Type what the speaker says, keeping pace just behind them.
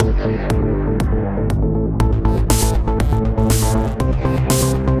Hi,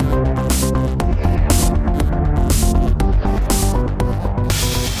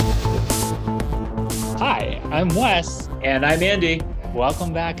 I'm Wes. And I'm Andy.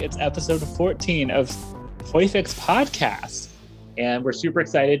 Welcome back. It's episode 14 of Toyfix Podcast. And we're super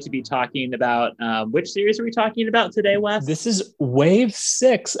excited to be talking about, which series are we talking about today, Wes? This is wave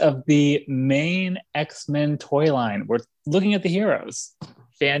 6 of the main X-Men toy line. We're looking at the heroes.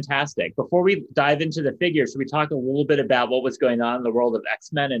 Fantastic. Before we dive into the figures, should we talk a little bit about what was going on in the world of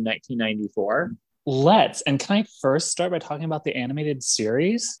X-Men in 1994? Let's. And can I first start by talking about the animated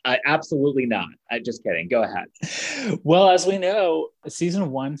series? Absolutely not. Just kidding. Go ahead. Well, as we know, season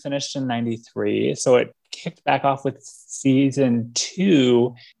 1 finished in 93. So it kicked back off with season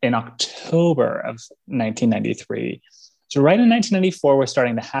 2 in October of 1993. So right in 1994, we're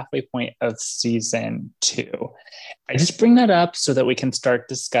starting the halfway point of season 2. I just bring that up so that we can start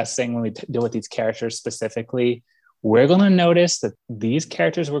discussing when we deal with these characters specifically. We're going to notice that these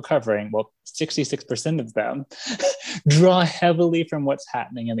characters we're covering, well, 66% of them, draw heavily from what's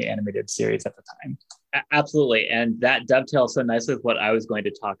happening in the animated series at the time. Absolutely. And that dovetails so nicely with what I was going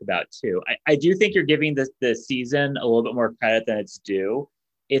to talk about too. I do think you're giving the season a little bit more credit than it's due.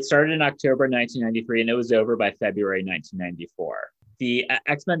 It started in October 1993 and it was over by February 1994. The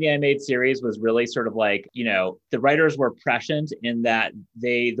X-Men the Animated Series was really sort of like, the writers were prescient in that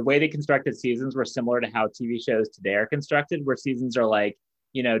the way they constructed seasons were similar to how TV shows today are constructed, where seasons are like,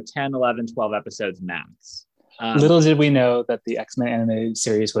 10, 11, 12 episodes max. Little did we know that the X-Men Animated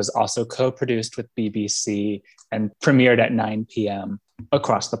Series was also co-produced with BBC and premiered at 9 p.m.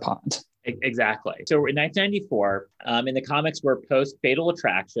 across the pond. Exactly. So in 1994, in the comics were post Fatal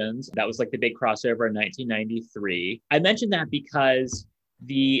Attractions. That was like the big crossover in 1993. I mentioned that because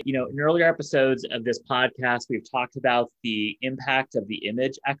in earlier episodes of this podcast, we've talked about the impact of the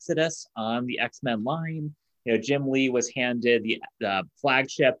Image exodus on the X-Men line. Jim Lee was handed the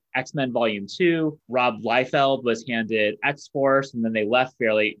flagship X-Men Volume 2. Rob Liefeld was handed X-Force, and then they left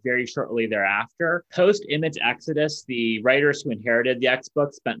very shortly thereafter. Post-Image Exodus, the writers who inherited the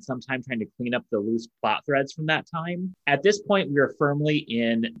X-Books spent some time trying to clean up the loose plot threads from that time. At this point, we are firmly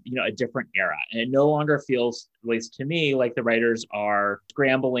in a different era, and it no longer feels, at least to me, like the writers are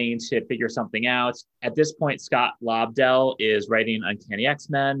scrambling to figure something out. At this point, Scott Lobdell is writing Uncanny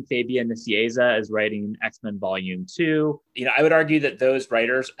X-Men. Fabian Nicieza is writing X-Men Volume 2. I would argue that those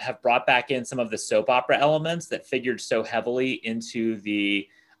writers have brought back in some of the soap opera elements that figured so heavily into the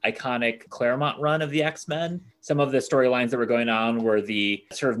iconic Claremont run of the X-Men. Some of the storylines that were going on were the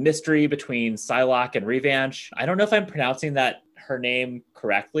sort of mystery between Psylocke and Revanche. I don't know if I'm pronouncing her name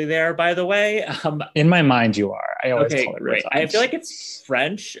correctly there, by the way. In my mind, you are. I always okay, call it great. Revanche. I feel like it's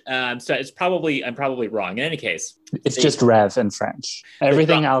French, so I'm probably wrong. In any case, it's just Rev in French.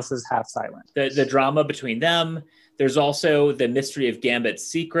 Everything else is half silent. The drama between them. There's also the mystery of Gambit's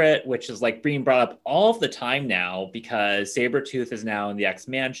secret, which is like being brought up all of the time now because Sabretooth is now in the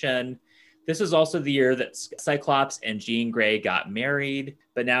X-Mansion. This is also the year that Cyclops and Jean Grey got married,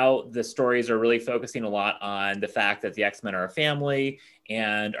 but now the stories are really focusing a lot on the fact that the X-Men are a family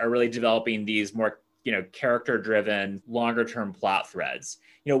and are really developing these more, character-driven, longer-term plot threads.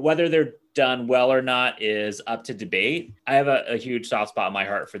 Whether they're done well or not is up to debate. I have a huge soft spot in my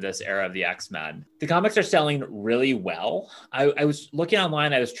heart for this era of the X-Men. The comics are selling really well. I was looking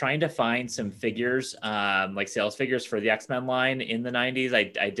online. I was trying to find some figures, like sales figures for the X-Men line in the 90s.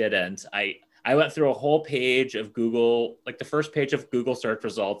 I didn't. I went through a whole page of Google, like the first page of Google search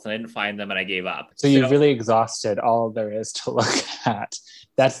results, and I didn't find them and I gave up. So you've really exhausted all there is to look at.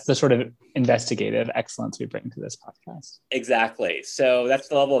 That's the sort of investigative excellence we bring to this podcast. Exactly. So that's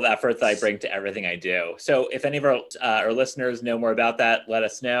the level of effort that I bring to everything I do. So if any of our listeners know more about that, let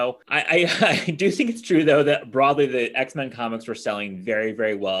us know. I do think it's true, though, that broadly the X-Men comics were selling very,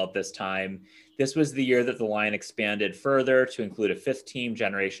 very well at this time. This was the year that the line expanded further to include a fifth team,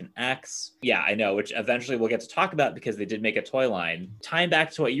 Generation X. Yeah, I know, which eventually we'll get to talk about because they did make a toy line. Tying back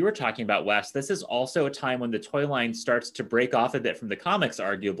to what you were talking about, Wes, this is also a time when the toy line starts to break off a bit from the comics,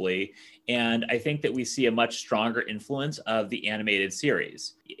 arguably. And I think that we see a much stronger influence of the animated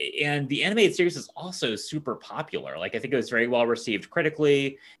series. And the animated series is also super popular. Like, I think it was very well received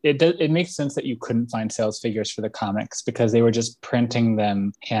critically. It makes sense that you couldn't find sales figures for the comics because they were just printing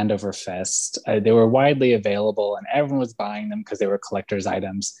them hand over fist. They were widely available and everyone was buying them because they were collector's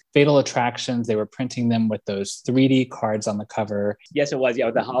items. Fatal Attractions, they were printing them with those 3D cards on the cover. Yes, it was. Yeah,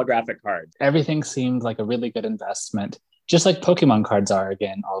 with the holographic card. Everything seemed like a really good investment. Just like Pokemon cards are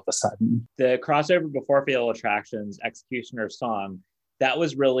again, all of a sudden. The crossover before Fatal Attractions, Executioner's Song, that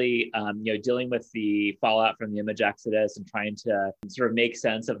was really, dealing with the fallout from the Image Exodus and trying to sort of make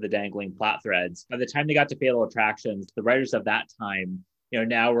sense of the dangling plot threads. By the time they got to Fatal Attractions, the writers of that time,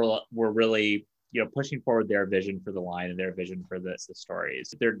 now we're really, pushing forward their vision for the line and their vision for the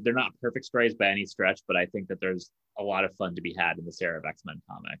stories. They're not perfect stories by any stretch, but I think that there's a lot of fun to be had in this era of X-Men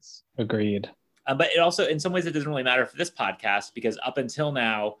comics. Agreed. But it also, in some ways, it doesn't really matter for this podcast, because up until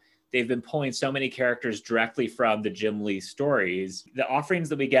now, they've been pulling so many characters directly from the Jim Lee stories. The offerings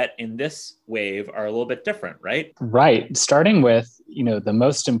that we get in this wave are a little bit different, right? Right. Starting with, the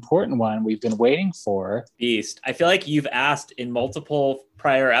most important one we've been waiting for. Beast. I feel like you've asked in multiple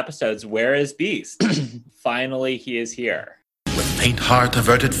prior episodes, where is Beast? Finally, he is here. With faint heart,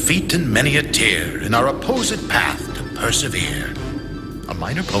 averted feet, and many a tear, in our opposite path to persevere. A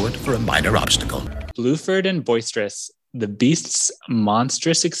minor poet for a minor obstacle. Bluford and boisterous, the Beast's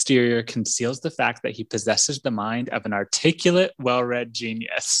monstrous exterior conceals the fact that he possesses the mind of an articulate, well-read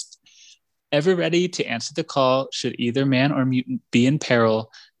genius. Ever ready to answer the call should either man or mutant be in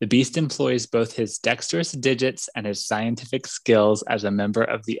peril, the Beast employs both his dexterous digits and his scientific skills as a member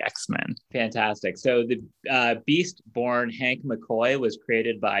of the X-Men. Fantastic. So the Beast-born Hank McCoy was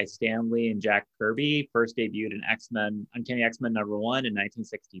created by Stan Lee and Jack Kirby, first debuted in Uncanny X-Men #1 in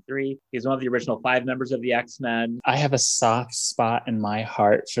 1963. He's one of the original 5 members of the X-Men. I have a soft spot in my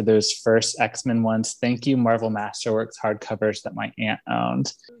heart for those first X-Men ones. Thank you, Marvel Masterworks hardcovers that my aunt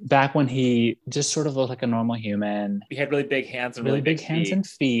owned. Back when he just sort of looked like a normal human. He had really big hands and really big hands and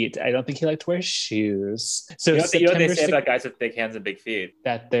feet. I don't think he liked to wear shoes. So you know what they say about guys with big hands and big feet?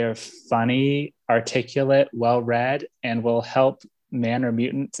 That they're funny, articulate, well-read, and will help man or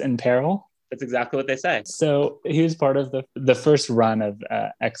mutants in peril. That's exactly what they say. So he was part of the first run of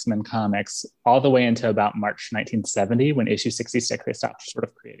X-Men comics all the way into about March 1970, when issue 66, they stopped sort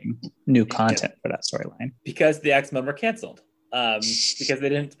of creating new content for that storyline. Because the X-Men were canceled. Because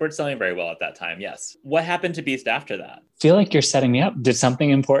they weren't selling very well at that time. Yes. What happened to Beast after that? I feel like you're setting me up. Did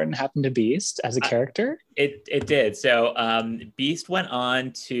something important happen to Beast as a character? It did. So Beast went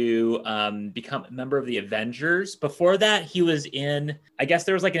on to become a member of the Avengers. Before that, he was in, I guess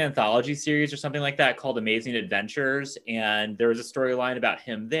there was like an anthology series or something like that called Amazing Adventures. And there was a storyline about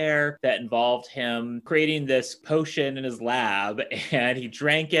him there that involved him creating this potion in his lab, and he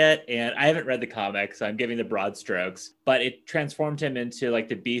drank it. And I haven't read the comics, so I'm giving the broad strokes, but it transformed him into like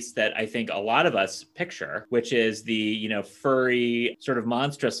the Beast that I think a lot of us picture, which is the, furry, sort of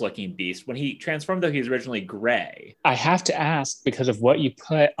monstrous looking Beast. When he transformed, though, he was originally gray. I have to ask, because of what you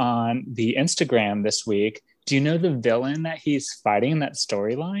put on the Instagram this week, do you know the villain that he's fighting in that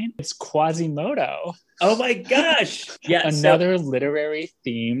storyline? It's Quasimodo. Oh my gosh. Yeah. Another literary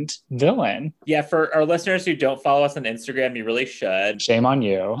themed villain. Yeah. For our listeners who don't follow us on Instagram, you really should. Shame on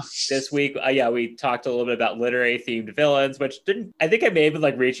you. This week, we talked a little bit about literary themed villains, which I think I may have been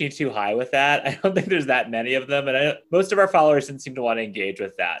like reaching too high with that. I don't think there's that many of them. And most of our followers didn't seem to want to engage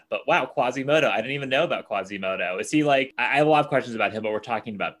with that. But wow, Quasimodo. I didn't even know about Quasimodo. Is he like, I have a lot of questions about him, but we're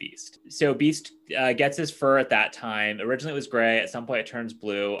talking about Beast. So Beast gets his fur at that time. Originally it was gray. At some point it turns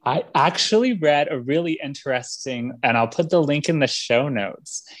blue. I actually read a really interesting, and I'll put the link in the show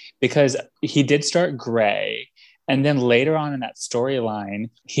notes, because he did start gray. And then later on in that storyline,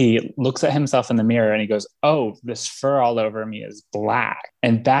 he looks at himself in the mirror and he goes, oh, this fur all over me is black.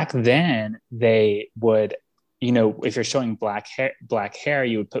 And back then they would, if you're showing black hair,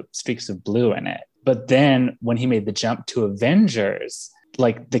 you would put streaks of blue in it. But then when he made the jump to Avengers,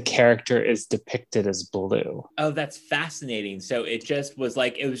 like the character is depicted as blue. Oh, that's fascinating. So it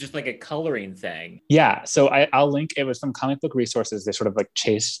was just like a coloring thing. Yeah. So I'll link, it was from Comic Book Resources. They sort of like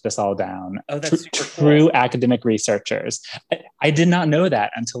chased this all down. Oh, that's super true cool. Academic researchers. I did not know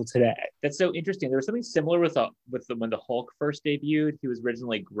that until today. That's so interesting. There was something similar with when the Hulk first debuted. He was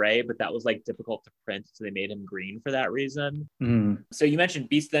originally gray, but that was like difficult to print, so they made him green for that reason. Mm. So you mentioned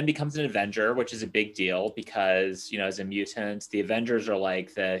Beast then becomes an Avenger, which is a big deal because, as a mutant, the Avengers are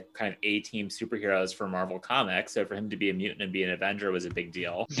like the kind of A-team superheroes for Marvel Comics. So for him to be a mutant and be an Avenger was a big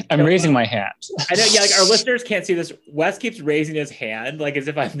deal. I'm raising my hand. I know, yeah, like our listeners can't see this. Wes keeps raising his hand, like as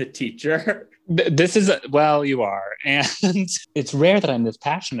if I'm the teacher. This is, well, you are. And it's rare that I'm this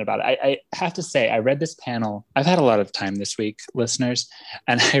passionate about it. I have to say, I read this panel. I've had a lot of time this week, listeners,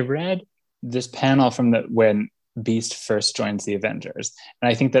 and I read this panel from when Beast first joins the Avengers. And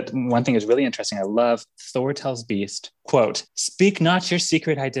I think that one thing is really interesting. I love Thor tells Beast, quote, "Speak not your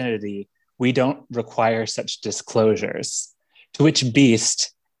secret identity. We don't require such disclosures." To which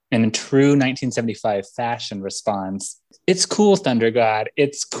Beast, in true 1975 fashion, responds, "It's cool, Thunder God.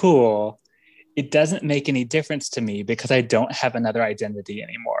 It's cool. it doesn't make any difference to me because I don't have another identity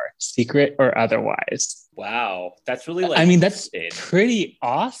anymore, secret or otherwise. Wow. That's really like, I mean, that's pretty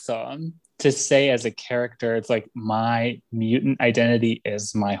awesome to say as a character. It's like my mutant identity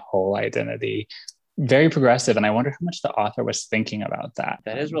is my whole identity. Very progressive, and I wonder how much the author was thinking about that.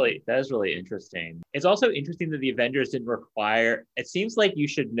 That is really interesting. It's also interesting that the Avengers didn't require. It seems like you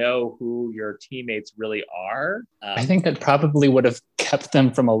should know who your teammates really are. I think that probably would have kept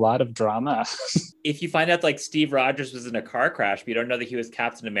them from a lot of drama. If you find out like Steve Rogers was in a car crash, but you don't know that he was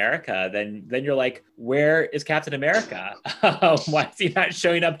Captain America, then you're like, where is Captain America? Why is he not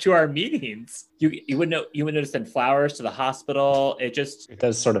showing up to our meetings? You would notice send flowers to the hospital. It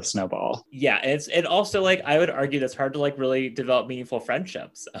does sort of snowball. Yeah, and also like I would argue that's hard to like really develop meaningful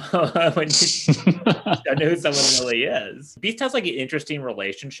friendships when you don't know who someone really is. Beast has like an interesting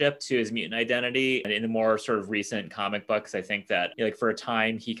relationship to his mutant identity, and in the more sort of recent comic books, I think that like for a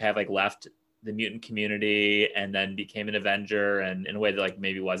time he kind of like left the mutant community and then became an Avenger, and in a way that like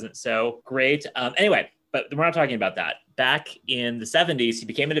maybe wasn't so great. Anyway. But we're not talking about that. Back in the 70s, he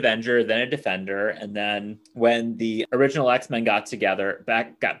became an Avenger, then a Defender. And then when the original X-Men got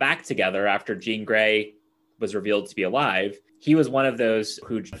back together after Jean Grey was revealed to be alive, he was one of those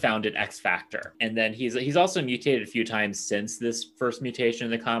who founded X Factor. And then he's also mutated a few times since this first mutation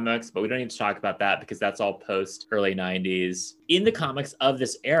in the comics, but we don't need to talk about that because that's all post early 90s. In the comics of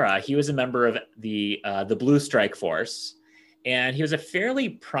this era, he was a member of the Blue Strike Force. And he was a fairly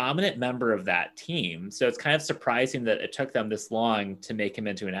prominent member of that team. So it's kind of surprising that it took them this long to make him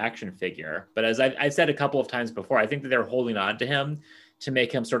into an action figure. But as I've said a couple of times before, I think that they're holding on to him to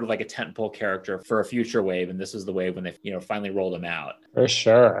make him sort of like a tentpole character for a future wave. And this was the wave when they, finally rolled him out. For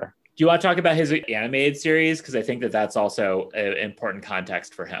sure. Do you want to talk about his animated series? Because I think that that's also an important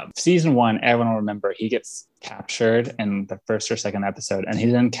context for him. Season 1, everyone will remember he gets captured in the first or second episode, and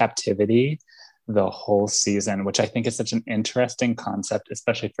he's in captivity the whole season, which I think is such an interesting concept,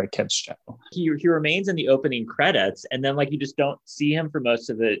 especially for a kids show. He remains in the opening credits, and then like you just don't see him for most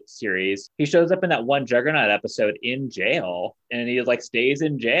of the series. He shows up in that one Juggernaut episode in jail, and he like stays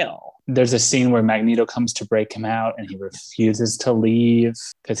in jail. There's a scene where Magneto comes to break him out, and he refuses to leave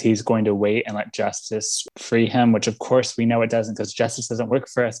because he's going to wait and let Justice free him, which of course we know it doesn't, because Justice doesn't work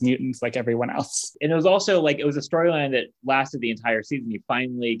for us mutants like everyone else. And it was also like, it was a storyline that lasted the entire season. He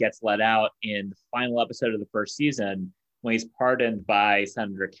finally gets let out in the final episode of the first season when he's pardoned by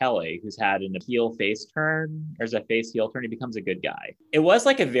Senator Kelly, who's had an heel face turn, or is a face heel turn. He becomes a good guy. It was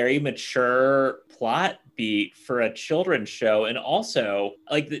like a very mature plot beat for a children's show. And also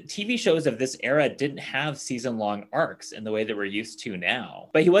like the TV shows of this era didn't have season-long arcs in the way that we're used to now.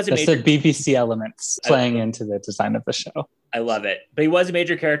 But he was the BBC elements playing into the design of the show. I love it. But he was a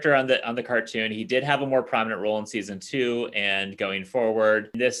major character on the cartoon. He did have a more prominent role in season 2, and going forward,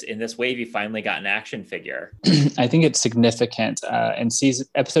 in this wave, he finally got an action figure. I think it's significant in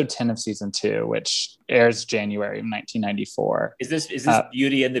episode 10 of season 2, which airs January of 1994. Is this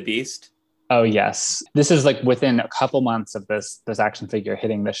Beauty and the Beast? Oh yes, this is like within a couple months of this action figure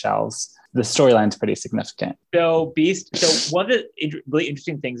hitting the shelves. The storyline's pretty significant. So one of the really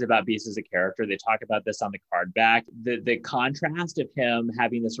interesting things about Beast as a character, they talk about this on the card back, the contrast of him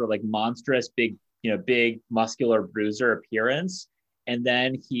having this sort of like monstrous, big muscular bruiser appearance. And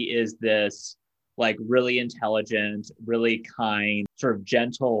then he is this like really intelligent, really kind, sort of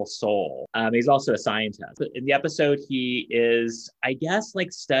gentle soul. He's also a scientist. In the episode, he is, I guess,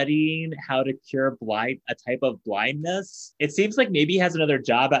 like studying how to cure a type of blindness. It seems like maybe he has another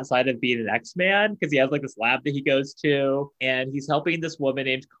job outside of being an X-Man, because he has like this lab that he goes to, and he's helping this woman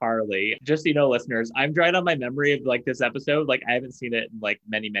named Carly. Just so you know, listeners, I'm drawing on my memory of like this episode. Like I haven't seen it in like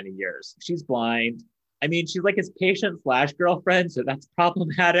many, many years. She's blind. I mean, she's like his patient/girlfriend, so that's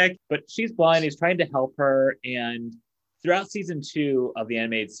problematic, but she's blind. He's trying to help her. And throughout season 2 of the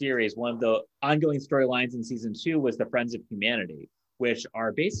animated series, one of the ongoing storylines in season 2 was the Friends of Humanity, which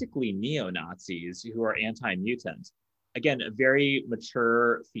are basically neo-Nazis who are anti-mutant. Again, a very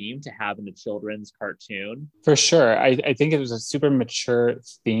mature theme to have in a children's cartoon. For sure. I think it was a super mature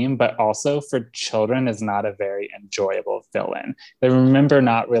theme, but also for children is not a very enjoyable villain. I remember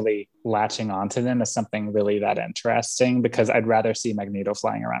not really latching onto them as something really that interesting, because I'd rather see Magneto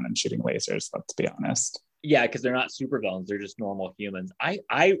flying around and shooting lasers, let's be honest. Yeah, because they're not supervillains; they're just normal humans.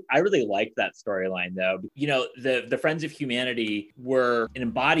 I really liked that storyline, though. The Friends of Humanity were an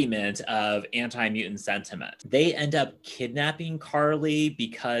embodiment of anti-mutant sentiment. They end up kidnapping Carly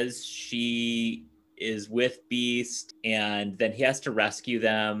because she is with Beast, and then he has to rescue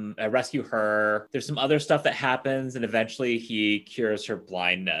her. There's some other stuff that happens, and eventually he cures her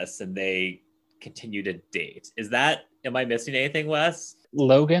blindness, and they continue to date. Am I missing anything, Wes?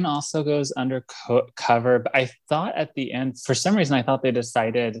 Logan also goes undercover, but I thought at the end, for some reason, I thought they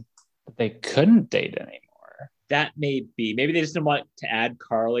decided that they couldn't date anymore. That may be. Maybe they just didn't want to add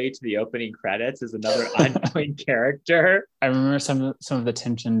Carly to the opening credits as another ongoing character. I remember some of the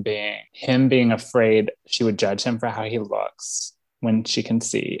tension being him being afraid she would judge him for how he looks when she can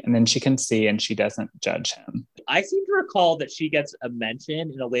see, and then she can see and she doesn't judge him. I seem to recall that she gets a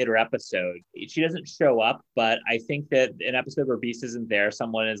mention in a later episode. She doesn't show up, but I think that an episode where Beast isn't there,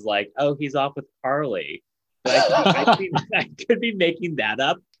 someone is like, oh, he's off with Carly. But I could be making that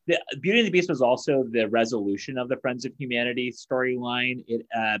up. The Beauty and the Beast was also the resolution of the Friends of Humanity storyline.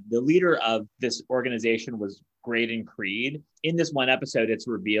 The leader of this organization was Graydon Creed. In this one episode, it's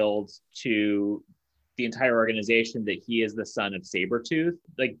revealed to the entire organization that he is the son of Sabretooth.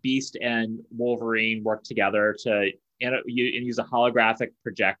 Like Beast and Wolverine work together to use a holographic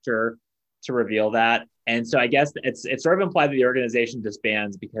projector to reveal that. And so I guess it's sort of implied that the organization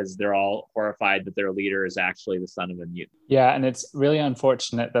disbands because they're all horrified that their leader is actually the son of a mutant. Yeah, and it's really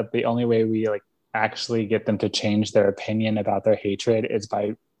unfortunate that the only way we actually get them to change their opinion about their hatred is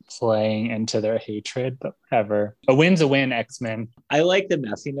by playing into their hatred, but whatever. A win's a win, X-Men. I like the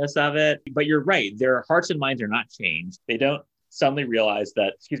messiness of it, but you're right. Their hearts and minds are not changed. They don't suddenly realize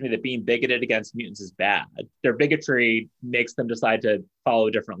that being bigoted against mutants is bad. Their bigotry makes them decide to follow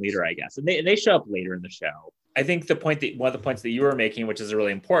a different leader, I guess. And they show up later in the show. I think one of the points that you were making, which is a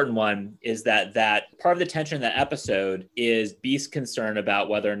really important one, is that part of the tension in that episode is Beast's concern about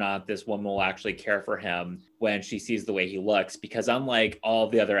whether or not this woman will actually care for him when she sees the way he looks. Because unlike all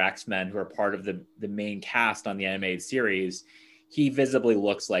of the other X-Men who are part of the main cast on the animated series, he visibly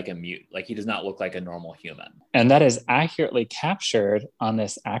looks like a mutant. Like he does not look like a normal human. And that is accurately captured on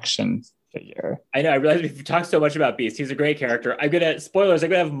this action figure. I know. I realize we've talked so much about Beast. He's a great character. I'm gonna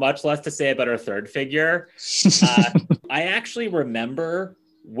have much less to say about our third figure. I actually remember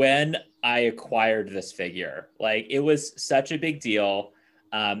when I acquired this figure. Like it was such a big deal.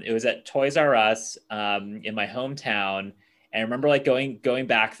 It was at Toys R Us in my hometown. And I remember going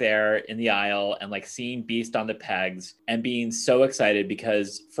back there in the aisle and seeing Beast on the pegs and being so excited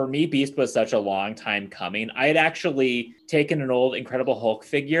because for me, Beast was such a long time coming. I had actually taken an old Incredible Hulk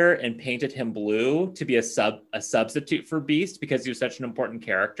figure and painted him blue to be a substitute for Beast because he was such an important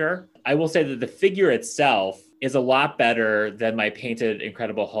character. I will say that the figure itself is a lot better than my painted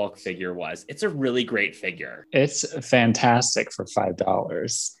Incredible Hulk figure was. It's a really great figure. It's fantastic for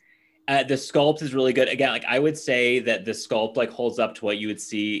 $5. The sculpt is really good. Again, I would say that the sculpt holds up to what you would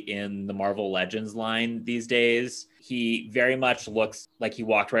see in the Marvel Legends line these days. He very much looks like he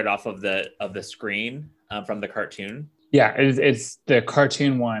walked right off of the screen from the cartoon. Yeah, it's the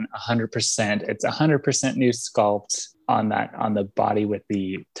cartoon one, 100%. It's 100% new sculpt on the body with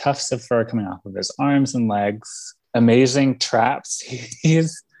the tufts of fur coming off of his arms and legs. Amazing traps.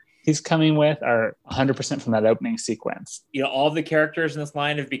 He's coming with are 100% from that opening sequence. All of the characters in this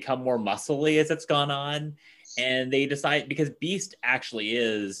line have become more muscly as it's gone on. And they decide, because Beast actually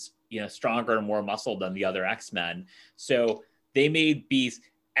is, stronger and more muscle than the other X-Men. So they made Beast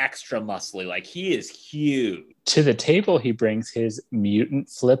extra muscly. He is huge. To the table, he brings his mutant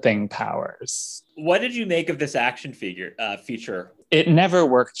flipping powers. What did you make of this action feature? It never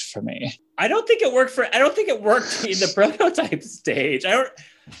worked for me. I don't think it worked in the prototype stage.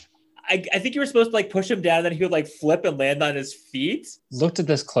 I think you were supposed to push him down and then he would flip and land on his feet. Looked at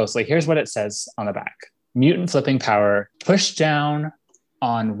this closely. Here's what it says on the back. Mutant flipping power, push down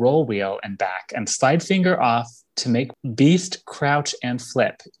on roll wheel and back and slide finger off to make Beast crouch and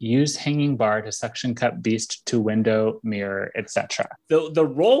flip. Use hanging bar to suction cup Beast to window, mirror, etc. The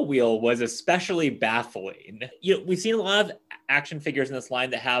roll wheel was especially baffling. We've seen a lot of action figures in this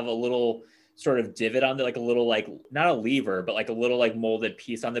line that have a little sort of divot on a little not a lever, but a little molded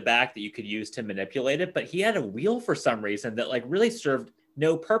piece on the back that you could use to manipulate it. But he had a wheel for some reason that really served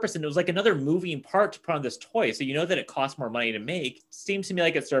no purpose. And it was another moving part to put on this toy. So that it cost more money to make. Seems to me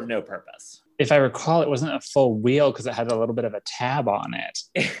like it served no purpose. If I recall, it wasn't a full wheel because it had a little bit of a tab on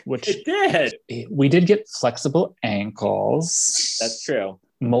it. Which it did. We did get flexible ankles. That's true.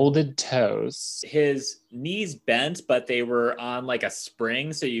 Molded toes. His knees bent, but they were on a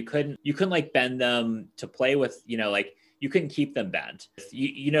spring, so you couldn't bend them to play with. You couldn't keep them bent.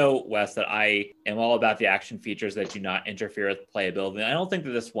 Wes, that I am all about the action features that do not interfere with playability. And I don't think that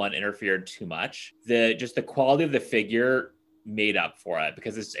this one interfered too much. The quality of the figure made up for it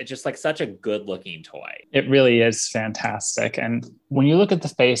because it's just such a good looking toy. It really is fantastic. And when you look at the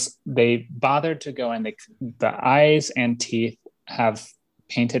face, they bothered to go in. The eyes and teeth have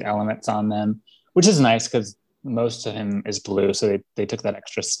painted elements on them, which is nice because most of him is blue, so they took that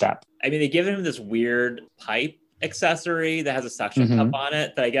extra step. I mean, they give him this weird pipe accessory that has a suction cup on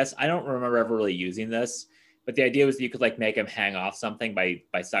it that I guess I don't remember ever really using this. But the idea was that you could like make him hang off something by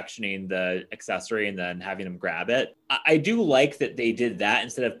suctioning the accessory and then having him grab it. I do like that they did that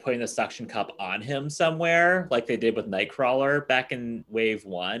instead of putting the suction cup on him somewhere like they did with Nightcrawler back in Wave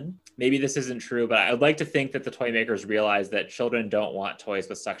 1. Maybe this isn't true, but I would like to think that the toy makers realize that children don't want toys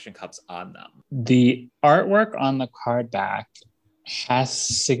with suction cups on them. The artwork on the card back has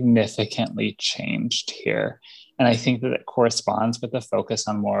significantly changed here. And I think that it corresponds with the focus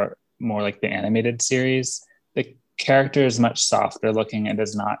on more like the animated series. The character is much softer looking and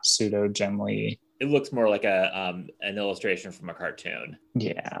is not pseudo Jim Lee. It looks more like an illustration from a cartoon.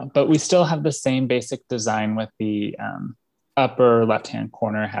 Yeah, but we still have the same basic design with the upper left-hand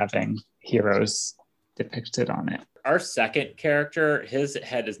corner having heroes depicted on it. Our second character, his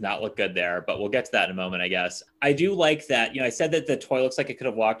head does not look good there, but we'll get to that in a moment, I guess. I do like that, I said that the toy looks like it could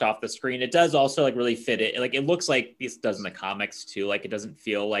have walked off the screen. It does also like really fit it. Like it looks like this does in the comics too. Like it doesn't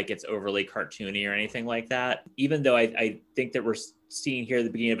feel like it's overly cartoony or anything like that. Even though I think that we're seeing here the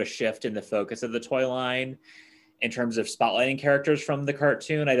beginning of a shift in the focus of the toy line in terms of spotlighting characters from the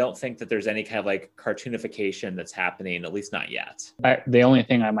cartoon. I don't think that there's any kind of like cartoonification that's happening, at least not yet. The only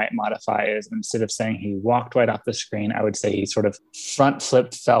thing I might modify is instead of saying he walked right off the screen, I would say he sort of front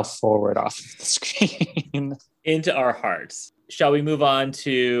flipped, fell forward off the screen. Into our hearts. Shall we move on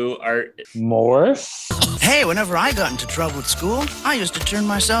to our... Morph? Hey, whenever I got into trouble at school, I used to turn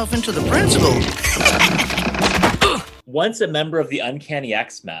myself into the principal. Once a member of the Uncanny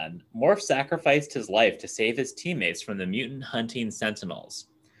X-Men, Morph sacrificed his life to save his teammates from the mutant-hunting Sentinels.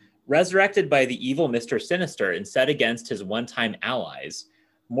 Resurrected by the evil Mr. Sinister and set against his one-time allies,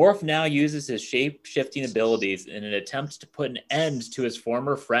 Morph now uses his shape-shifting abilities in an attempt to put an end to his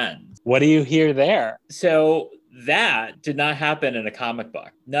former friends. What do you hear there? So that did not happen in a comic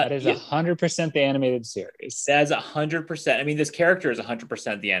book. That is 100% the animated series. That is 100%. I mean, this character is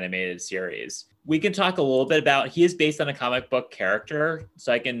 100% the animated series. We can talk a little bit about, he is based on a comic book character,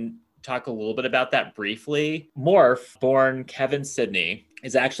 so I can talk a little bit about that briefly. Morph, born Kevin Sidney,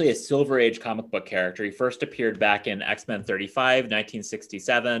 is actually a Silver Age comic book character. He first appeared back in X-Men 35,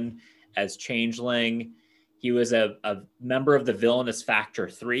 1967, as Changeling. He was a member of the villainous Factor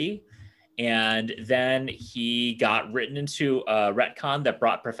 3, and then he got written into a retcon that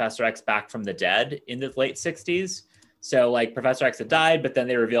brought Professor X back from the dead in the late 60s. So like Professor X had died, but then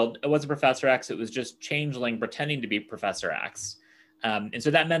they revealed it wasn't Professor X, it was just Changeling pretending to be Professor X. And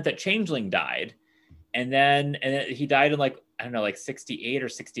so that meant that Changeling died. And then he died in like 68 or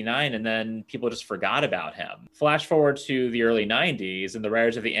 69, and then people just forgot about him. Flash forward to the early 90s, and the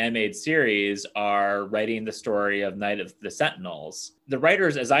writers of the animated series are writing the story of Night of the Sentinels. The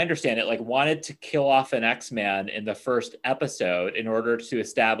writers, as I understand it, like wanted to kill off an X-Man in the first episode in order to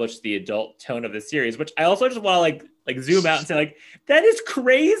establish the adult tone of the series, which I also just want to like zoom out and say like, that is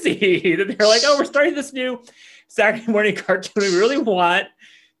crazy that they're like, oh, we're starting this new Saturday morning cartoon. We really want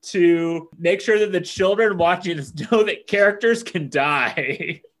to make sure that the children watching this know that characters can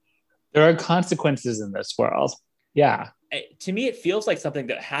die. There are consequences in this world. Yeah. To me, it feels like something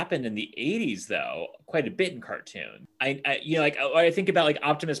that happened in the 80s, though, quite a bit in cartoon. I think about like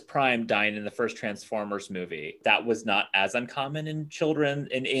Optimus Prime dying in the first Transformers movie. That was not as uncommon in children,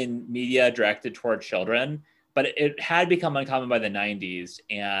 in media directed toward children, but it had become uncommon by the 90s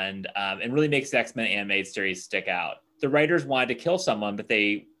and really makes the X-Men animated series stick out. The writers wanted to kill someone, but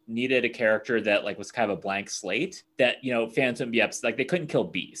they needed a character that like was kind of a blank slate that, fans wouldn't be upset. Like they couldn't kill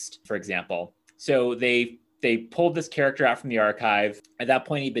Beast, for example. So they pulled this character out from the archive. At that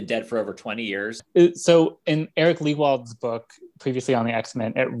point, he'd been dead for over 20 years. So in Eric Lewald's book, previously on the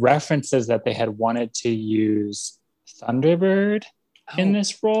X-Men, it references that they had wanted to use Thunderbird in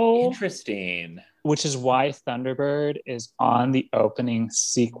this role. Interesting. Which is why Thunderbird is on the opening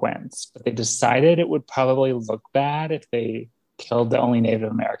sequence. But they decided it would probably look bad if they killed the only Native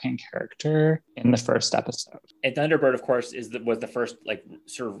American character in the first episode. And Thunderbird, of course, was the first like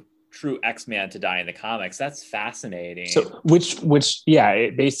sort of true X-Man to die in the comics. That's fascinating. So which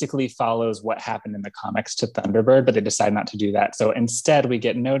it basically follows what happened in the comics to Thunderbird, but they decide not to do that. So instead we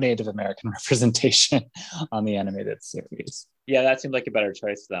get no Native American representation on the animated series. Yeah, that seemed like a better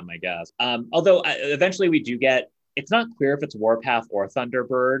choice to them, I guess. Although eventually we do get, it's not clear if it's Warpath or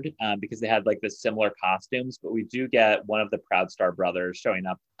Thunderbird because they had like the similar costumes, but we do get one of the Proudstar brothers showing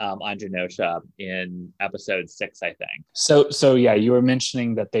up on Genosha in episode 6, I think. So yeah, you were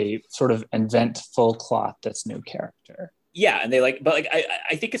mentioning that they sort of invent full cloth this new character. Yeah, and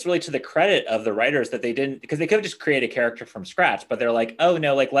I think it's really to the credit of the writers that they didn't, because they could have just created a character from scratch, but they're like, oh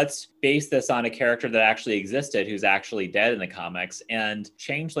no, like let's base this on a character that actually existed who's actually dead in the comics. And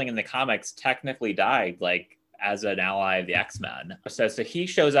Changeling in the comics technically died like as an ally of the X-Men. So he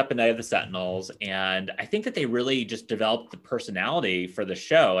shows up in Night of the Sentinels, and I think that they really just developed the personality for the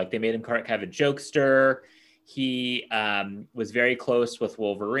show. Like they made him kind of a jokester. He was very close with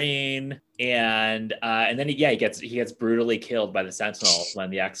Wolverine, and then he gets brutally killed by the Sentinels when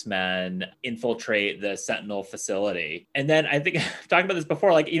the X-Men infiltrate the Sentinel facility. And then I think I've talked about this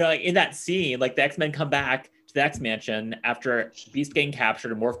before, like in that scene, like the X-Men come back to the X-Mansion after Beast getting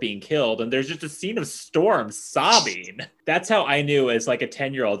captured and Morph being killed, and there's just a scene of Storm sobbing. That's how I knew as like a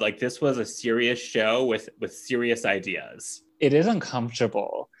 10-year-old, like this was a serious show with serious ideas. It is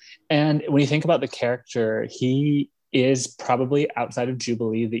uncomfortable. And when you think about the character, he is probably, outside of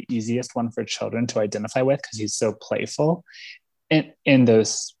Jubilee, the easiest one for children to identify with because he's so playful. In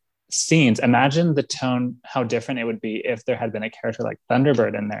those scenes, imagine the tone, how different it would be if there had been a character like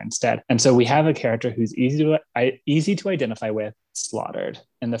Thunderbird in there instead. And so we have a character who's easy to identify with, slaughtered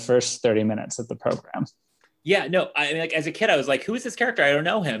in the first 30 minutes of the program. Yeah, no, I mean, like as a kid, I was like, who is this character? I don't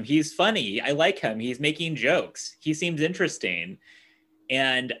know him. He's funny. I like him. He's making jokes. He seems interesting.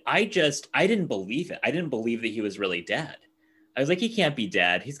 And I didn't believe it. I didn't believe that he was really dead. I was like, he can't be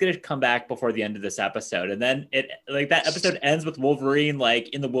dead. He's going to come back before the end of this episode. And then that episode ends with Wolverine, like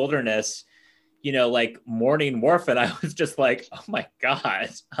in the wilderness, like mourning Morph. And I was just like, oh my God.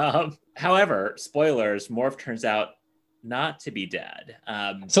 However, spoilers, Morph turns out not to be dead.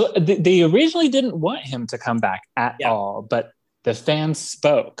 So they originally didn't want him to come back at all, but the fans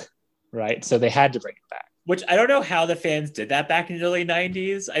spoke, right? So they had to bring him back. Which I don't know how the fans did that back in the early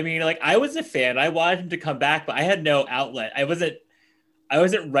 90s. I mean, like I was a fan. I wanted him to come back, but I had no outlet. I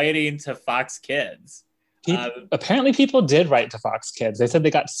wasn't writing to Fox Kids. Apparently people did write to Fox Kids. They said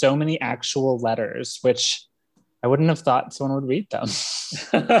they got so many actual letters, which I wouldn't have thought someone would read them.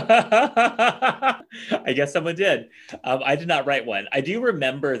 I guess someone did. I did not write one. I do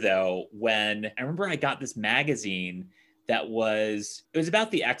remember though, I got this magazine that was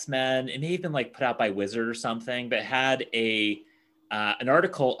about the X-Men. It may have been like put out by Wizard or something, but had an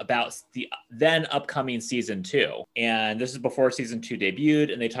article about the then upcoming season 2. And this is before season 2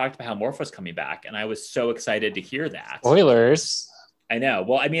 debuted. And they talked about how Morph was coming back. And I was so excited to hear that. Spoilers. I know.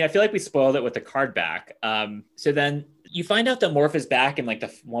 Well, I mean, I feel like we spoiled it with the card back. So then you find out that Morph is back in like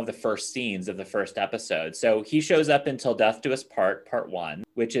one of the first scenes of the first episode. So he shows up in Till Death Do Us Part 1,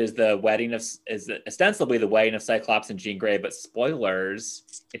 which is ostensibly the wedding of Cyclops and Jean Grey. But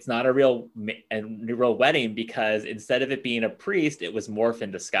spoilers, it's not a real wedding because instead of it being a priest, it was Morph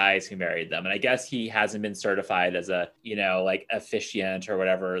in disguise who married them. And I guess he hasn't been certified as a, like officiant or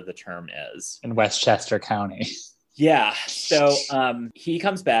whatever the term is. In Westchester County. Yeah, so he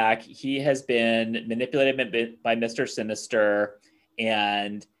comes back. He has been manipulated by Mr. Sinister,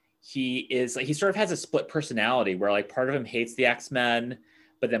 and he sort of has a split personality where like part of him hates the X-Men,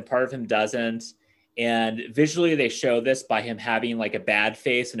 but then part of him doesn't. And visually they show this by him having like a bad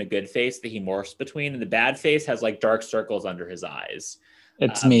face and a good face that he morphs between. And the bad face has like dark circles under his eyes.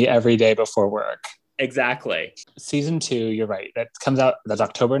 It's me every day before work. Exactly. Season 2, you're right. That's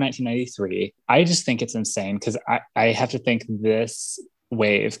October 1993. I just think it's insane because I have to think this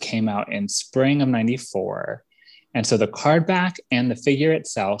wave came out in spring of 94. And so the card back and the figure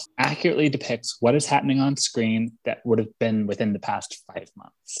itself accurately depicts what is happening on screen that would have been within the past 5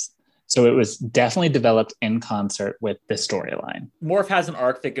 months. So it was definitely developed in concert with the storyline. Morph has an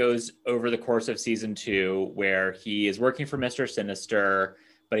arc that goes over the course of season 2 where he is working for Mr. Sinister,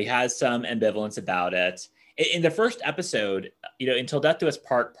 but he has some ambivalence about it. In the first episode, Until Death Do Us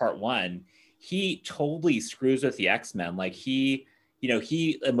Part 1, he totally screws with the X-Men. Like he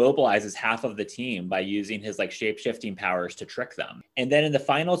immobilizes half of the team by using his like shape-shifting powers to trick them. And then in the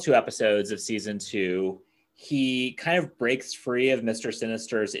final 2 episodes of season 2, he kind of breaks free of Mr.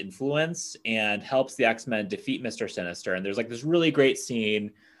 Sinister's influence and helps the X-Men defeat Mr. Sinister. And there's like this really great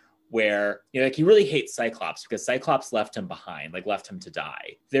scene where he really hates Cyclops because Cyclops left him behind, like left him to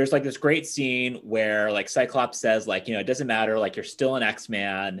die. There's like this great scene where like Cyclops says like, it doesn't matter, like you're still an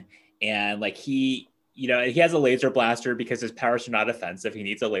X-Man. And like he has a laser blaster because his powers are not offensive. He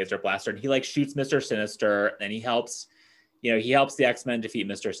needs a laser blaster and he like shoots Mr. Sinister and he helps the X-Men defeat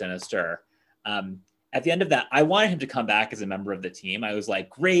Mr. Sinister. At the end of that, I wanted him to come back as a member of the team. I was like,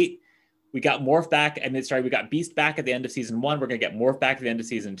 great. We got Morph back. We got Beast back at the end of season 1. We're going to get Morph back at the end of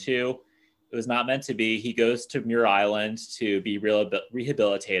season 2. It was not meant to be. He goes to Muir Island to be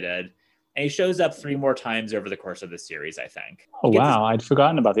rehabilitated. And he shows up 3 more times over the course of the series, I think. Oh, wow. I'd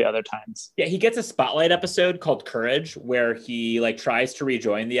forgotten about the other times. Yeah, he gets a spotlight episode called Courage, where he like tries to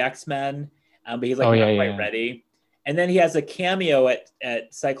rejoin the X-Men, but he's like not quite ready. And then he has a cameo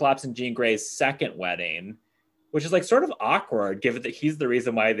at Cyclops and Jean Grey's second wedding, which is like sort of awkward given that he's the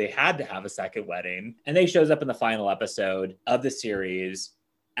reason why they had to have a second wedding. And then he shows up in the final episode of the series,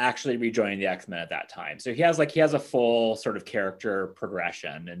 actually rejoining the X-Men at that time. So he has a full sort of character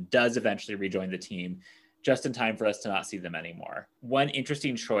progression and does eventually rejoin the team just in time for us to not see them anymore. One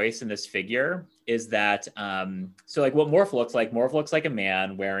interesting choice in this figure is that, so like what Morph looks like a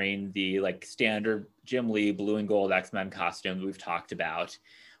man wearing the like standard Jim Lee blue and gold X-Men costume that we've talked about.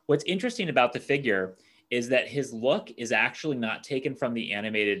 What's interesting about the figure is that his look is actually not taken from the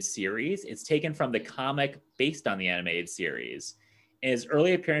animated series. It's taken from the comic based on the animated series. In his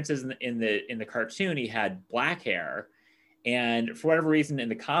early appearances in the cartoon, he had black hair. And for whatever reason in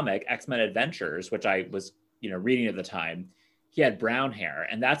the comic, X-Men Adventures, which I was, reading at the time, he had brown hair.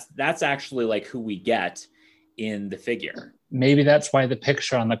 And that's actually like who we get in the figure. Maybe that's why the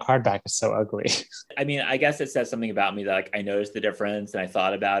picture on the card back is so ugly. I mean, I guess it says something about me that like I noticed the difference and I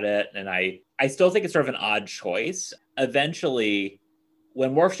thought about it. And I still think it's sort of an odd choice. Eventually,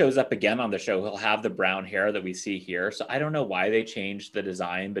 when Morph shows up again on the show, he'll have the brown hair that we see here. So I don't know why they changed the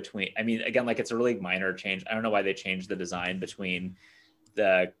design between, I mean, again, like it's a really minor change. I don't know why they changed the design between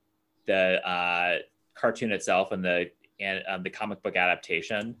the cartoon itself and the comic book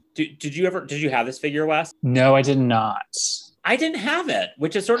adaptation. Did you have this figure, Wes? No, I did not. I didn't have it,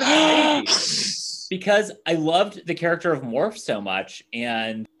 which is sort of crazy. Because I loved the character of Morph so much.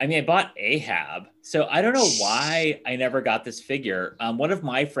 And I mean, I bought Ahab. So I don't know why I never got this figure. One of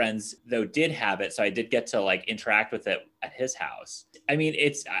my friends, though, did have it. So I did get to like interact with it at his house. I mean,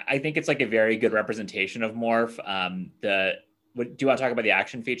 I think it's like a very good representation of Morph. Do you want to talk about the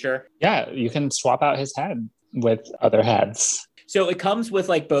action feature? Yeah, you can swap out his head with other heads. So it comes with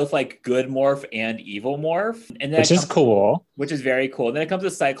like both like good Morph and evil Morph, and then which is cool. Which is very cool. And then it comes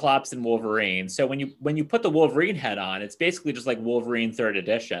with Cyclops and Wolverine. So when you put the Wolverine head on, it's basically just like Wolverine 3rd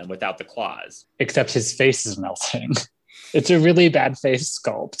edition without the claws. Except his face is melting. It's a really bad face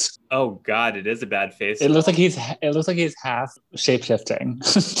sculpt. Oh God, it is a bad face. It looks like he's half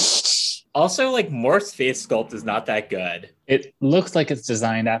shapeshifting. Also, like Morph's face sculpt is not that good. It looks like it's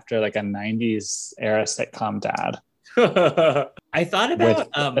designed after like a 90s era sitcom dad. I thought about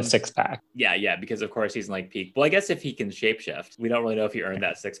a six-pack. Yeah, because of course he's in like peak. Well, I guess if he can shapeshift, we don't really know if he earned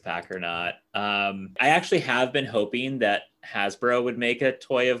that 6-pack or not. I actually have been hoping that Hasbro would make a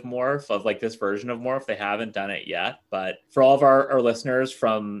toy of Morph, of like this version of Morph. They haven't done it yet, but for all of our listeners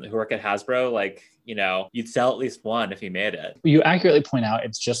who work at Hasbro, like, you'd sell at least one if he made it. You accurately point out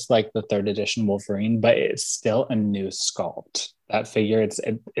it's just like the 3rd edition Wolverine, but it's still a new sculpt. That figure,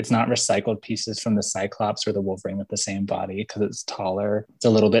 it's not recycled pieces from the Cyclops or the Wolverine with the same body because it's taller. It's a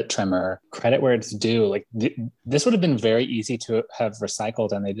little bit trimmer. Credit where it's due. Like this would have been very easy to have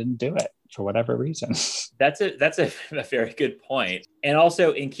recycled, and they didn't do it for whatever reason. That's a very good point. And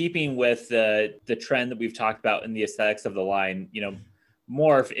also in keeping with the trend that we've talked about in the aesthetics of the line,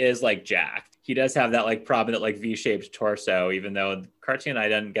 Morph is like jacked. He does have that like prominent like V-shaped torso, even though in the cartoon I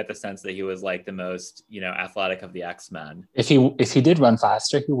didn't get the sense that he was like the most, athletic of the X-Men. If he did run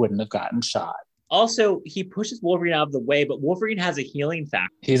faster, he wouldn't have gotten shot. Also, he pushes Wolverine out of the way, but Wolverine has a healing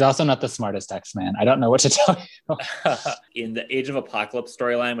factor. He's also not the smartest X-Man. I don't know what to tell you. In the Age of Apocalypse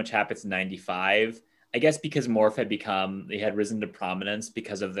storyline, which happens in 95, I guess because Morph had risen to prominence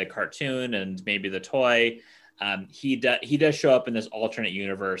because of the cartoon and maybe the toy. He does show up in this alternate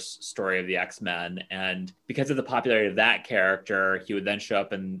universe story of the X-Men, and because of the popularity of that character, he would then show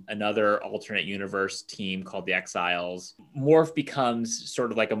up in another alternate universe team called the Exiles. Morph becomes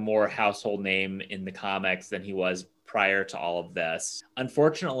sort of like a more household name in the comics than he was prior to all of this.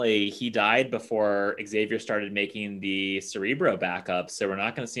 Unfortunately, he died before Xavier started making the Cerebro backup, so we're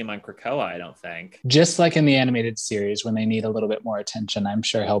not going to see him on Krakoa, I don't think. Just like in the animated series, when they need a little bit more attention, I'm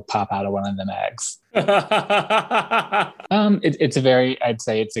sure he'll pop out of one of them eggs. I'd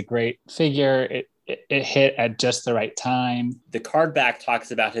say it's a great figure. It hit at just the right time. The card back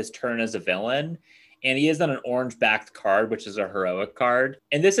talks about his turn as a villain, and he is on an orange-backed card, which is a heroic card.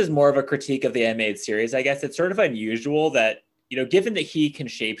 And this is more of a critique of the animated series, I guess. It's sort of unusual that, given that he can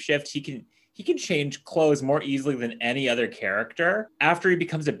shapeshift, he can change clothes more easily than any other character. After he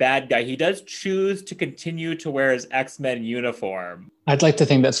becomes a bad guy, he does choose to continue to wear his X-Men uniform. I'd like to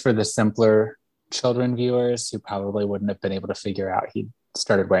think that's for the simpler children viewers who probably wouldn't have been able to figure out he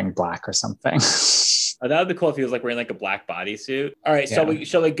started wearing black or something. Oh, that would be cool if he was like wearing like a black bodysuit. All right, yeah.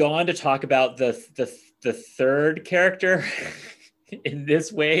 Shall we go on to talk about the third character in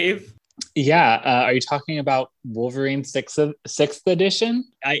this wave? Yeah, are you talking about Wolverine 6th edition?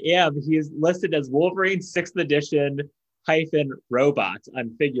 I am. He is listed as Wolverine 6th edition -robot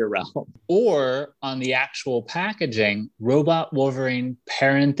on Figure Realm. Or on the actual packaging, Robot Wolverine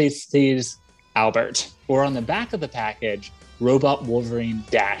parentheses Albert. Or on the back of the package, Robot Wolverine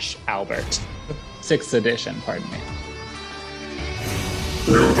Dash Albert. 6th edition, pardon me.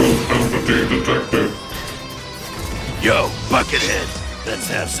 Yo, Buckethead, let's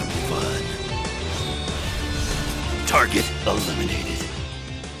have some fun. Target eliminated.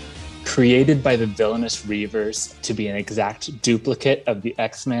 Created by the villainous Reavers to be an exact duplicate of the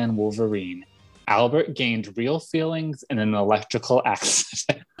X-Man Wolverine, Albert gained real feelings in an electrical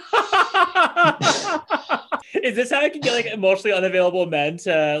accident. Is this how I can get like emotionally unavailable men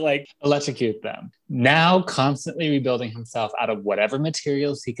to like electrocute them? Now constantly rebuilding himself out of whatever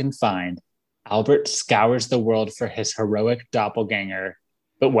materials he can find, Albert scours the world for his heroic doppelganger,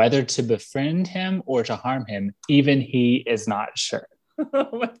 but whether to befriend him or to harm him, even he is not sure. Oh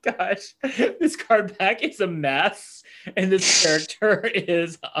my gosh, this card back is a mess, and this character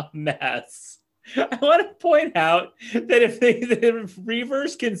is a mess. I want to point out that if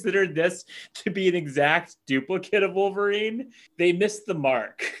Reavers considered this to be an exact duplicate of Wolverine, they missed the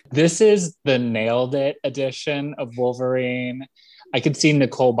mark. This is the nailed it edition of Wolverine. I could see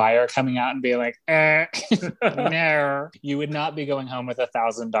Nicole Byer coming out and being like, no. You would not be going home with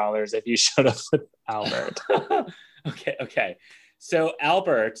 $1,000 if you showed up with Albert. Okay. So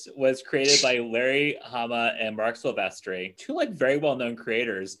Albert was created by Larry Hama and Mark Silvestri, two like very well-known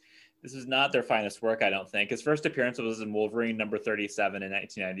creators. This is not their finest work, I don't think. His first appearance was in Wolverine number 37 in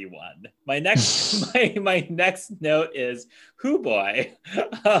 1991. My next note is Who Boy.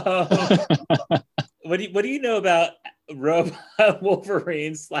 What do you know about Robot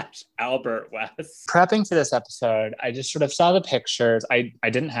Wolverine / Albert, Wes? Prepping for this episode, I just sort of saw the pictures. I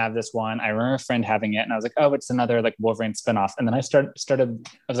didn't have this one. I remember a friend having it, and I was like, oh, it's another like Wolverine spinoff. And then I was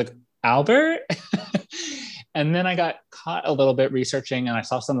like, Albert? And then I got caught a little bit researching, and I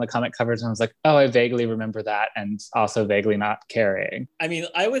saw some of the comic covers and I was like, oh, I vaguely remember that, and also vaguely not caring. I mean,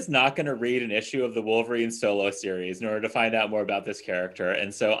 I was not going to read an issue of the Wolverine solo series in order to find out more about this character,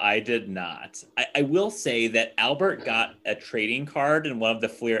 and so I did not. I will say that Albert got a trading card in one of the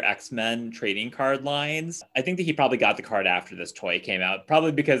Fleer X-Men trading card lines. I think that he probably got the card after this toy came out,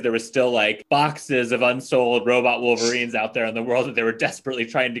 probably because there was still like boxes of unsold Robot Wolverines out there in the world that they were desperately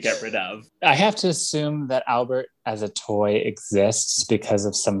trying to get rid of. I have to assume that Albert as a toy exists because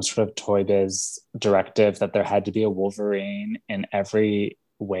of some sort of Toy Biz directive that there had to be a Wolverine in every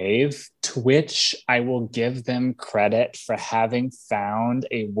wave, to which I will give them credit for having found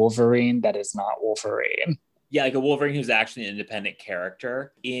a Wolverine that is not Wolverine. Yeah, like a Wolverine who's actually an independent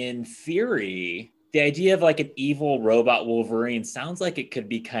character. In theory, the idea of like an evil robot Wolverine sounds like it could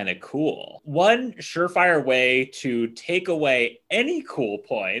be kind of cool. One surefire way to take away any cool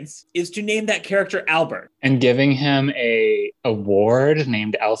points is to name that character Albert. And giving him a award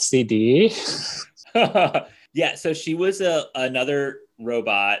named LCD. Yeah, so she was another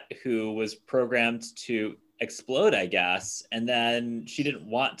robot who was programmed to explode, I guess. And then she didn't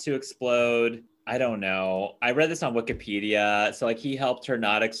want to explode. I don't know. I read this on Wikipedia. So like he helped her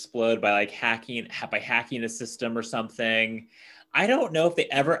not explode by hacking a system or something. I don't know if they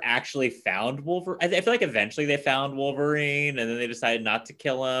ever actually found Wolverine. I feel like eventually they found Wolverine and then they decided not to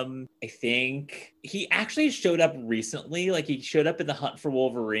kill him. I think he actually showed up recently. Like he showed up in the Hunt for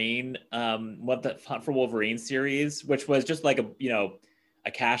Wolverine, the Hunt for Wolverine series, which was just like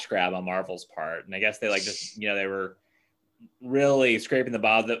a cash grab on Marvel's part. And I guess they they were really scraping the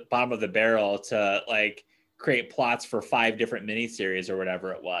bottom of the barrel to like create plots for 5 different miniseries or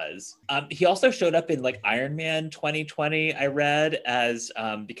whatever it was. He also showed up in like Iron Man 2020, I read, as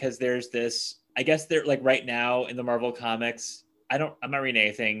because there's this, I guess they're like right now in the Marvel comics, I'm not reading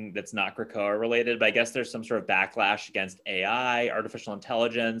anything that's not Krakoa related, but I guess there's some sort of backlash against AI, artificial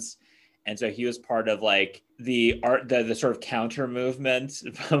intelligence. And so he was part of like the sort of counter movement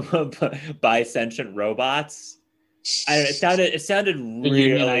by sentient robots. It sounded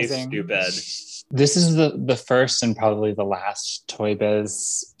really stupid. This is the first and probably the last Toy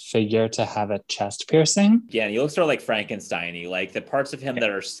Biz figure to have a chest piercing. Yeah, and he looks sort of like Frankenstein-y. Like the parts of him that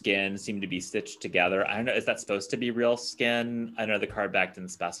are skin seem to be stitched together. I don't know, is that supposed to be real skin? I know the card back didn't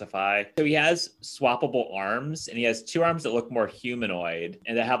specify. So he has swappable arms, and he has 2 arms that look more humanoid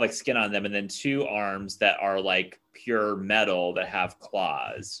and that have like skin on them, and then 2 arms that are like pure metal that have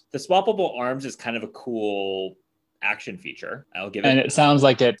claws. The swappable arms is kind of a cool action feature. I'll give it. And it sounds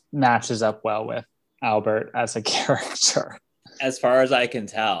like it matches up well with Albert as a character. As far as I can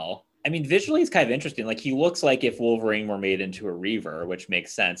tell. I mean, visually it's kind of interesting. Like he looks like if Wolverine were made into a Reaver, which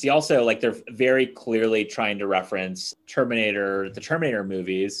makes sense. He also, like, they're very clearly trying to reference the Terminator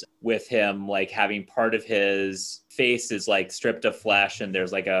movies, with him like having part of his face is like stripped of flesh and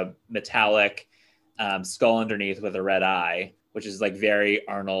there's like a metallic skull underneath with a red eye. which is like very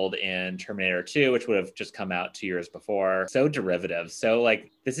Arnold in Terminator 2, which would have just come out 2 years before. So derivative. So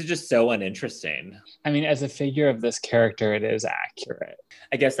like, this is just so uninteresting. I mean, as a figure of this character, it is accurate.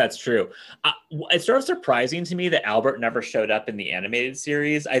 I guess that's true. It's sort of surprising to me that Albert never showed up in the animated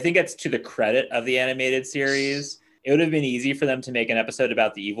series. I think it's to the credit of the animated series. It would have been easy for them to make an episode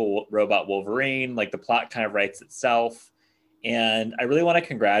about the evil robot Wolverine. Like, the plot kind of writes itself. And I really want to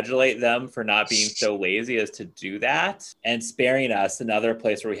congratulate them for not being so lazy as to do that and sparing us another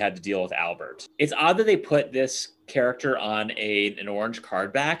place where we had to deal with Albert. It's odd that they put this character on an orange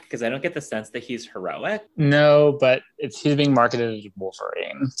card back, because I don't get the sense that he's heroic. No, but he's being marketed as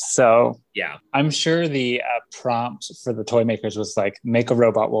Wolverine. So yeah, I'm sure the prompt for the toy makers was like, make a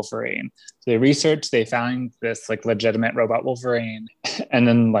robot Wolverine. So they researched, they found this like legitimate robot Wolverine. And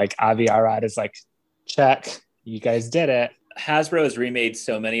then like Avi Arad is like, check, you guys did it. Hasbro has remade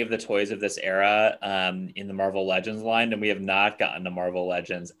so many of the toys of this era in the Marvel Legends line, and we have not gotten a Marvel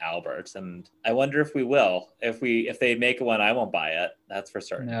Legends Albert. And I wonder if we will. If they make one, I won't buy it. That's for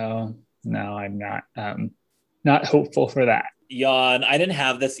certain. No, I'm not hopeful for that. Yawn. I didn't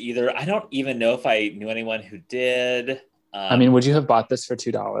have this either. I don't even know if I knew anyone who did. I mean, would you have bought this for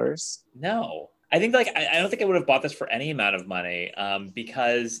 $2? No. I think like I don't think I would have bought this for any amount of money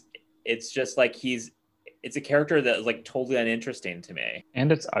because it's just like it's a character that is like totally uninteresting to me.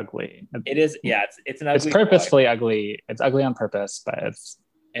 And it's ugly. It is. Yeah, it's an ugly. It's purposefully ugly. It's ugly on purpose, but it's...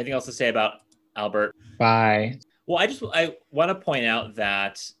 Anything else to say about Albert? Bye. Well, I want to point out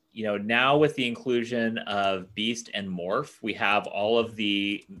that, you know, now with the inclusion of Beast and Morph, we have all of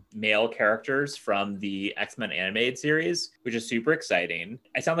the male characters from the X-Men animated series, which is super exciting.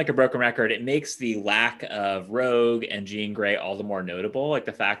 I sound like a broken record. It makes the lack of Rogue and Jean Grey all the more notable. Like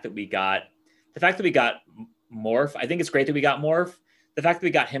the fact that we got Morph, I think it's great that we got Morph. The fact that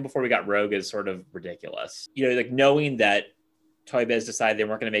we got him before we got Rogue is sort of ridiculous. You know, like knowing that Toy Biz decided they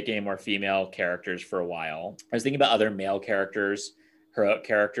weren't going to make any more female characters for a while. I was thinking about other male characters, heroic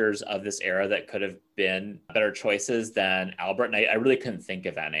characters of this era that could have been better choices than Albert, and I really couldn't think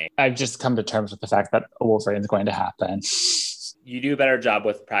of any. I've just come to terms with the fact that a Wolverine is going to happen. You do a better job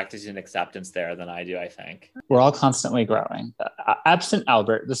with practicing acceptance there than I do, I think. We're all constantly growing. Absent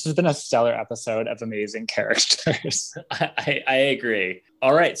Albert, this has been a stellar episode of amazing characters. I agree.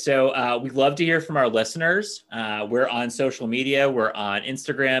 All right. So we'd love to hear from our listeners. We're on social media. We're on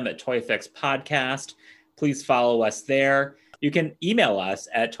Instagram at ToyFix Podcast. Please follow us there. You can email us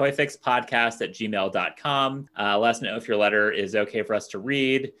at toyfixpodcast@gmail.com. Let us know if your letter is okay for us to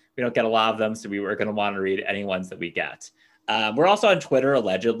read. We don't get a lot of them, so we were going to want to read any ones that we get. We're also on Twitter,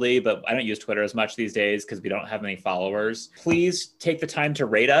 allegedly, but I don't use Twitter as much these days because we don't have many followers. Please take the time to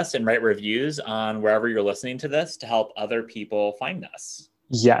rate us and write reviews on wherever you're listening to this to help other people find us.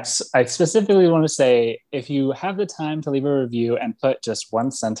 Yes, I specifically want to say, if you have the time to leave a review and put just one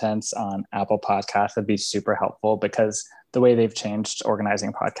sentence on Apple Podcasts, that'd be super helpful, because the way they've changed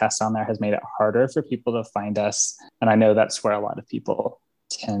organizing podcasts on there has made it harder for people to find us. And I know that's where a lot of people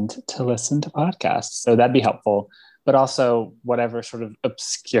tend to listen to podcasts. So that'd be helpful. But also, whatever sort of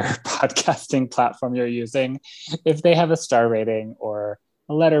obscure podcasting platform you're using, if they have a star rating or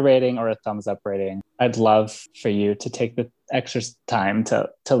a letter rating or a thumbs up rating, I'd love for you to take the extra time to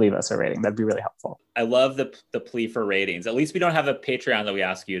leave us a rating. That'd be really helpful. I love the plea for ratings. At least we don't have a Patreon that we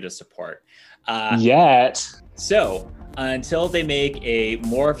ask you to support. Yet. So until they make a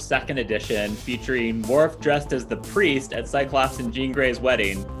Morph second edition featuring Morph dressed as the priest at Cyclops and Jean Grey's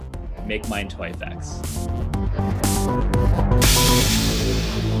wedding, make mine ToyFix.